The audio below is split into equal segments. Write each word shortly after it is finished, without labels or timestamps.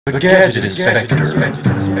The Gadget Inspector.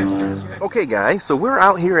 Okay guys, so we're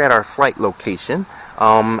out here at our flight location.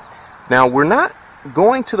 Now we're not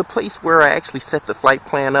going to the place where I actually set the flight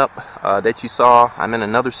plan up that you saw. I'm in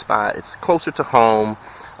another spot. It's closer to home.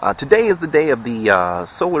 Today is the day of the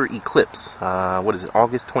solar eclipse. What is it,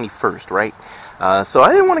 August 21st, right? So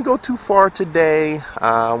I didn't want to go too far today.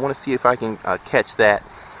 I want to see if I can catch that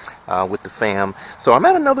with the fam. So I'm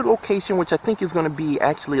at another location which I think is going to be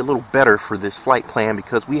actually a little better for this flight plan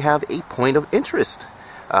because we have a point of interest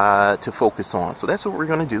to focus on. So that's what we're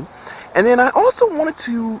going to do. And then I also wanted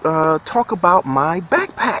to talk about my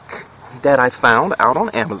backpack that I found out on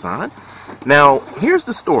Amazon. Now here's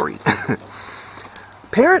the story.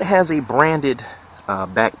 Parrot has a branded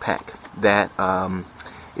backpack that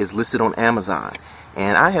is listed on Amazon,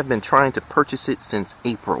 and I have been trying to purchase it since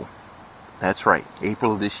April. That's right,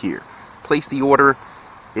 April of this year. Placed the order.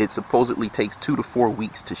 It supposedly takes 2 to 4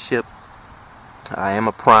 weeks to ship. I am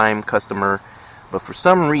a Prime customer, but for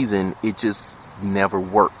some reason it just never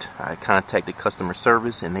worked. I contacted customer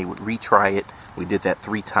service and they would retry it. We did that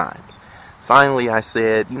 3 times. Finally I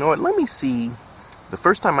said, you know what, let me see. The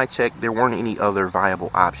first time I checked, there weren't any other viable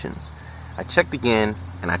options. I checked again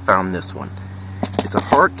and I found this one. It's a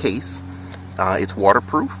hard case. It's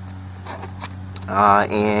waterproof.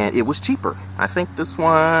 And it was cheaper. I think this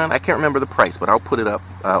one, I can't remember the price, but I'll put it up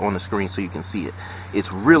on the screen so you can see it.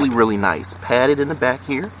 It's really, really nice. Padded in the back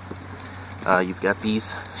here. You've got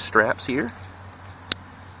these straps here.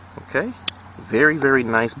 Okay. Very, very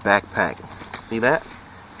nice backpack. See that?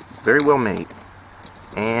 Very well made.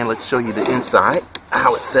 And let's show you the inside,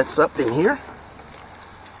 how it sets up in here.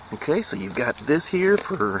 Okay, so you've got this here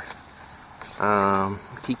for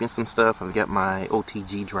keeping some stuff. I've got my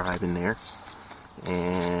OTG drive in there.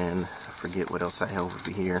 And I forget what else I have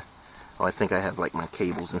over here. Oh, I think I have like my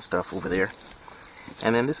cables and stuff over there.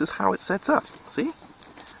 And then this is how it sets up. See?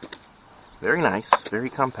 Very nice,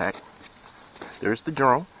 very compact. There's the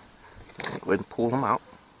drone. Go ahead and pull them out.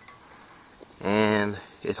 And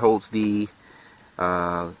it holds the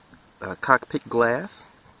cockpit glass.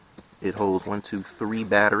 It holds 1, 2, 3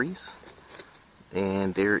 batteries.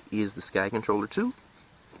 And there is the sky controller too.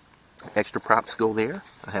 Extra props go there.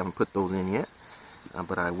 I haven't put those in yet.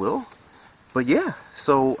 But I will. But yeah,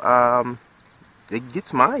 so it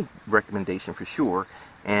gets my recommendation for sure,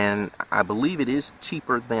 and I believe it is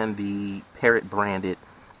cheaper than the Parrot branded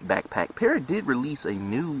backpack. Parrot did release a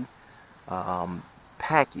new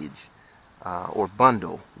package or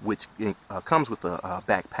bundle which comes with a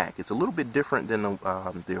backpack. It's a little bit different than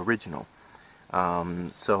the original.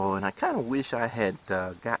 And I kind of wish I had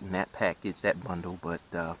gotten that package, that bundle, but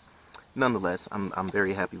nonetheless, I'm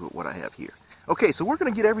very happy with what I have here. Okay, so we're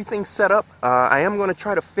going to get everything set up. I am going to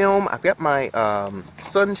try to film. I've got my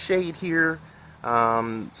sunshade here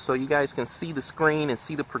so you guys can see the screen and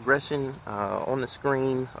see the progression on the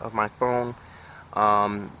screen of my phone.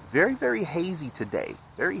 Very, very hazy today.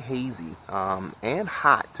 Very hazy and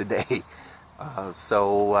hot today.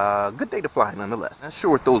 So good day to fly nonetheless. Not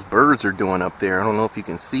sure what those birds are doing up there. I don't know if you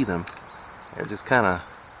can see them. They're just kind of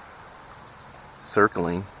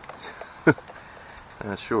circling.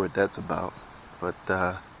 Not sure what that's about. But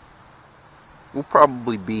we'll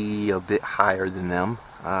probably be a bit higher than them.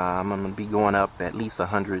 I'm going to be going up at least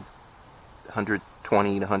 100,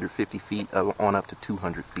 120 to 150 feet, on up to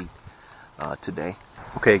 200 feet today.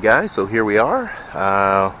 Okay guys, so here we are.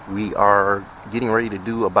 We are getting ready to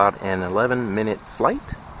do about an 11-minute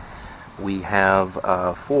flight. We have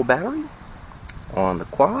full battery on the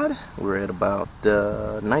quad. We're at about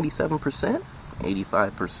 97%,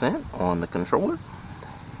 85% on the controller.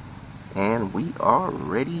 And we are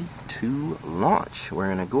ready to launch.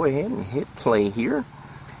 We're going to go ahead and hit play here.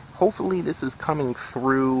 Hopefully this is coming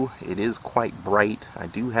through. It is quite bright. I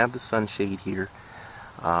do have the sunshade here.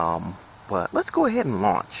 But let's go ahead and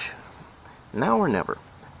launch. Now or never.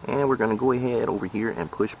 And we're going to go ahead over here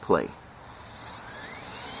and push play.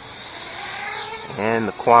 And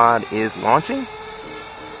the quad is launching.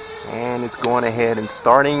 And it's going ahead and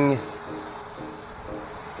starting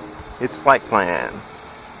its flight plan.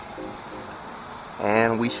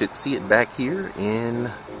 And we should see it back here in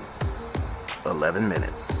 11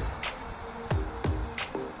 minutes.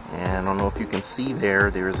 And I don't know if you can see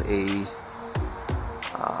there, there's a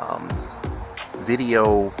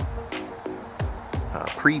video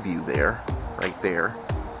preview there, right there.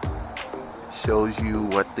 It shows you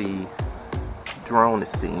what the drone is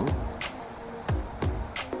seeing,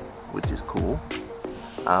 which is cool.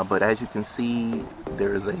 But as you can see,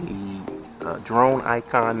 there's a drone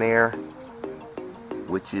icon there,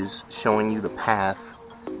 which is showing you the path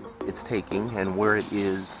it's taking and where it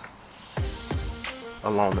is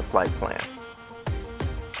along the flight plan.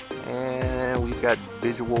 And we've got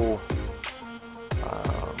visual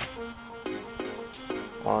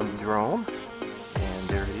on the drone, and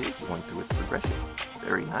there it is, going through its progression.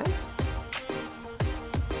 Very nice.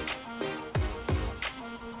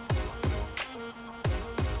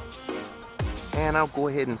 And I'll go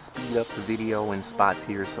ahead and speed up the video in spots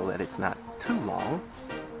here so that it's not too long.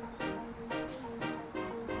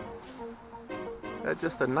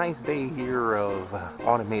 Just a nice day here of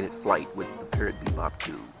automated flight with the Parrot Bebop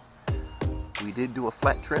 2. We did do a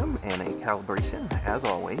flat trim and a calibration, as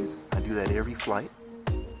always. I do that every flight.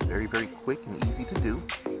 Very, very quick and easy to do.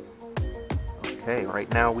 Okay, right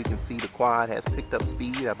now we can see the quad has picked up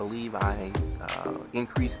speed. I believe I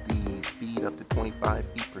increased the speed up to 25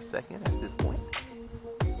 feet per second at this point,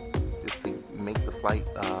 just to make the flight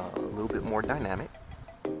a little bit more dynamic.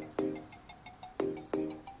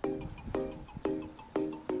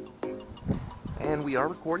 And we are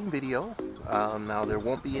recording video. Now there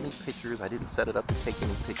won't be any pictures. I didn't set it up to take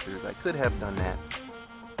any pictures. I could have done that.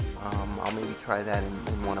 I'll maybe try that in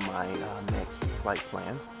one of my next flight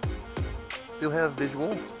plans. Still have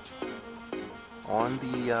visual on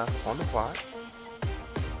the quad.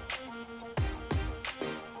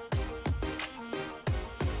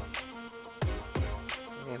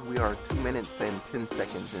 And we are 2 minutes and 10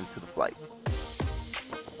 seconds into the flight.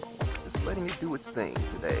 Just letting it do its thing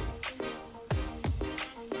today.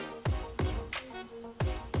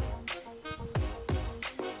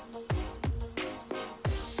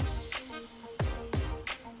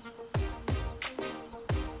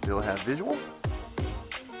 Still have visual.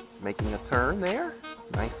 It's making a turn there.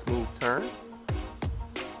 Nice smooth turn.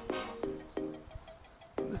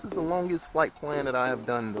 This is the longest flight plan that I have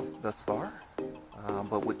done thus far.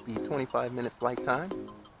 But with the 25-minute flight time,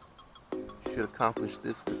 should accomplish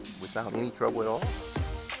this without any trouble at all.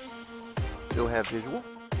 Still have visual.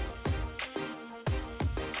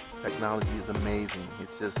 Technology is amazing.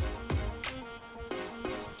 It's just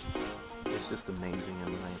amazing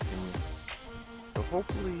in my opinion. So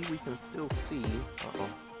hopefully we can still see. Uh-oh.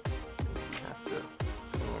 I think we have to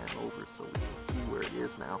pan over so we can see where it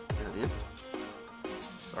is now. There it is.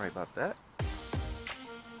 Sorry about that.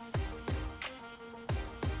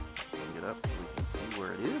 Bring it up so we can see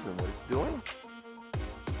where it is and what it's doing.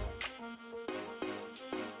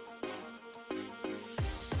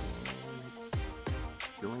 And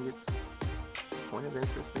it's doing its point of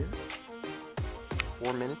interest here.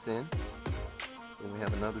 4 minutes in. And we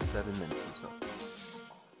have another 7 minutes or so.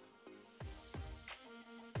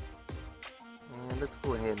 And let's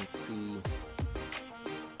go ahead and see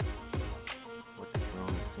what the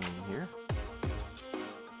drone is seeing here.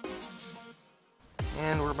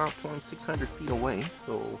 And we're about 2,600 feet away,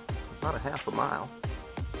 so about a half a mile.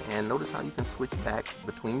 And notice how you can switch back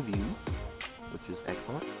between views, which is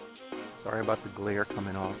excellent. Sorry about the glare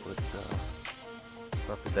coming off, but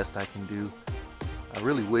about the best I can do. I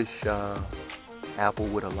really wish Apple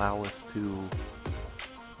would allow us to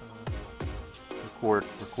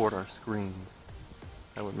record our screens.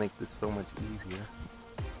 That would make this so much easier.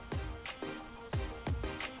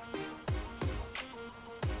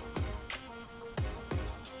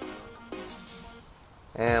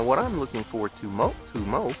 And what I'm looking forward to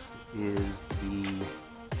most is the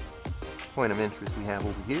point of interest we have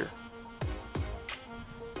over here.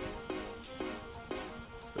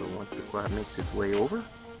 So once the quad makes its way over,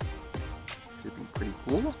 should be pretty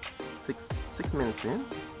cool. Six minutes in.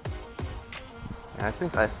 And I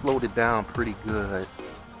think I slowed it down pretty good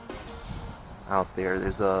out there.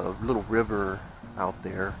 There's a little river out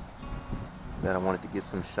there that I wanted to get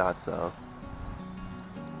some shots of.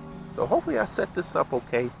 So hopefully I set this up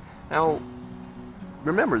okay. Now,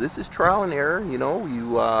 remember, this is trial and error. You know,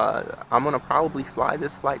 I'm gonna probably fly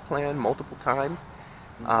this flight plan multiple times,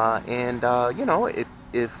 you know,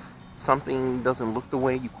 if something doesn't look the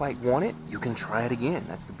way you quite want it, you can try it again.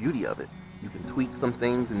 That's the beauty of it. You can tweak some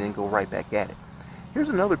things and then go right back at it. Here's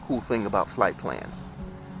another cool thing about flight plans.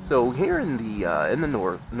 So here in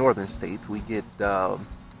the northern states, we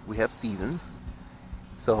have seasons.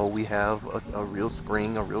 So we have a real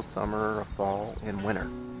spring, a real summer, a fall, and winter.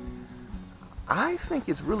 I think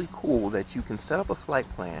it's really cool that you can set up a flight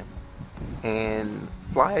plan and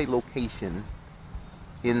fly a location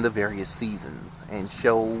in the various seasons and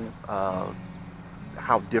show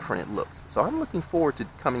how different it looks. So I'm looking forward to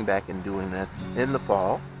coming back and doing this in the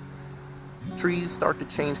fall. Trees start to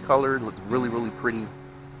change color, look really, really pretty.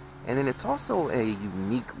 And then it's also a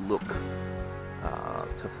unique look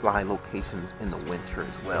to fly locations in the winter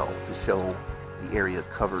as well, to show the area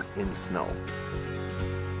covered in snow.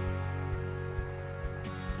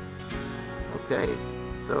 Okay,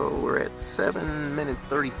 So we're at 7 minutes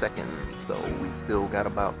 30 seconds, so we've still got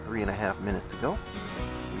about 3.5 minutes to go.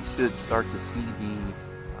 We should start to see the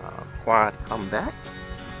quad come back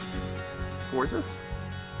towards us.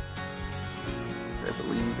 I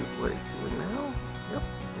believe is what it's doing now. Yep,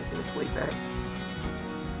 making its way back.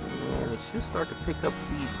 And it should start to pick up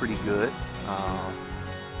speed pretty good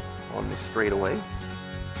on this straightaway.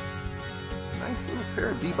 Nice little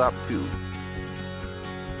Parrot Bebop too.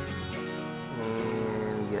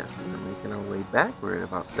 And yes, we're making our way back. We're at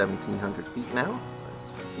about 1,700 feet now. Let's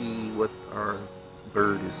see what our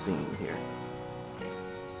bird is seeing here.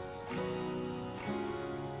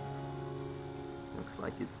 Looks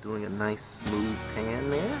like it's doing a nice smooth pan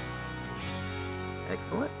there.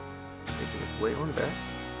 Excellent. Making its way on back.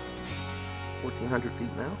 1,400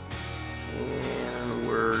 feet now. And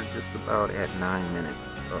we're just about at 9 minutes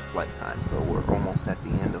of flight time, so we're almost at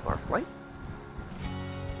the end of our flight.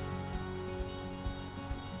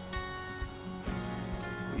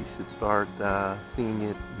 We should start seeing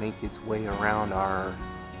it make its way around our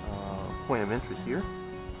point of interest here.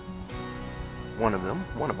 One of our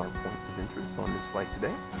points of interest on this flight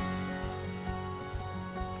today.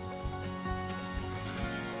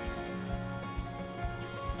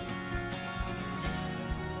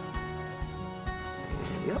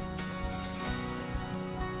 And, yep.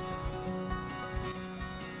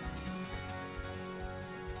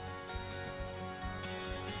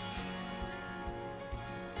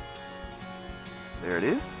 There it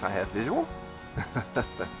is. I have visual.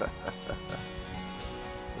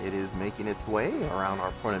 It is making its way around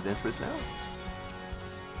our point of interest now.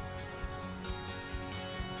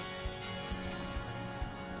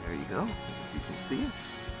 There you go, as you can see.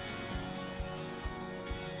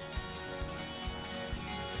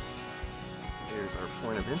 There's our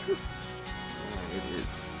point of interest. And it is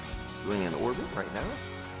doing an orbit right now.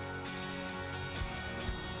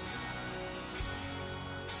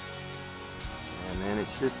 And then it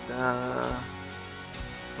should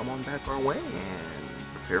come on back our way and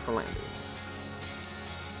prepare for landing.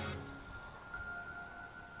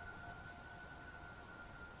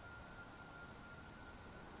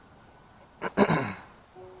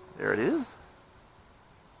 There it is.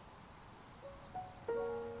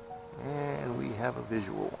 And we have a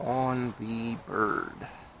visual on the bird.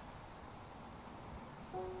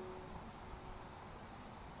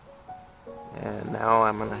 And now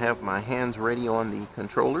I'm going to have my hands ready on the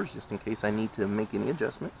controllers just in case I need to make any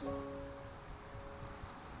adjustments.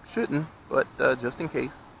 Shouldn't, but just in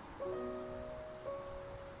case.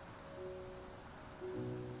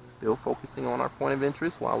 Still focusing on our point of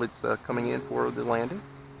interest while it's coming in for the landing.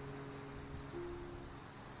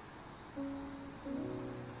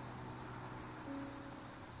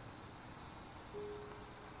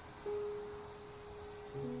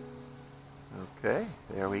 Okay,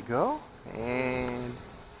 there we go. And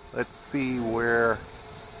let's see where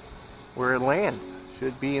it lands.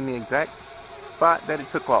 Should be in the exact spot that it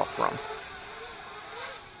took off from.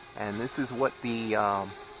 And this is what the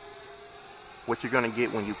what you're going to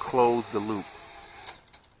get when you close the loop.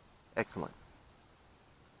 Excellent.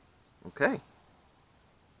 Okay.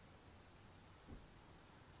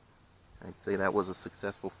 I'd say that was a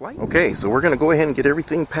successful flight. Okay, so we're going to go ahead and get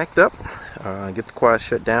everything packed up, get the quad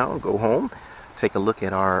shut down, go home, take a look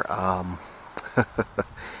at our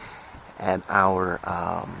at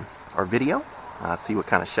our video, see what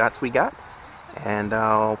kind of shots we got, and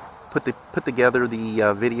I'll put together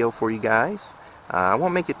the video for you guys. I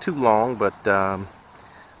won't make it too long, but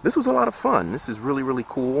this was a lot of fun. This is really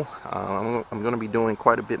cool. I'm going to be doing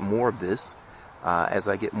quite a bit more of this as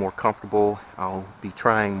I get more comfortable. I'll be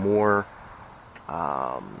trying more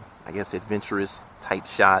I guess adventurous type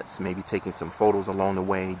shots, maybe taking some photos along the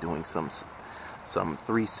way, doing some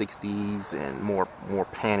 360s and more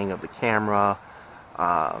panning of the camera.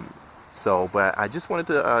 But I just wanted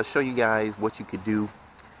to show you guys what you could do,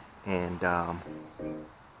 and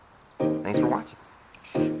thanks for watching.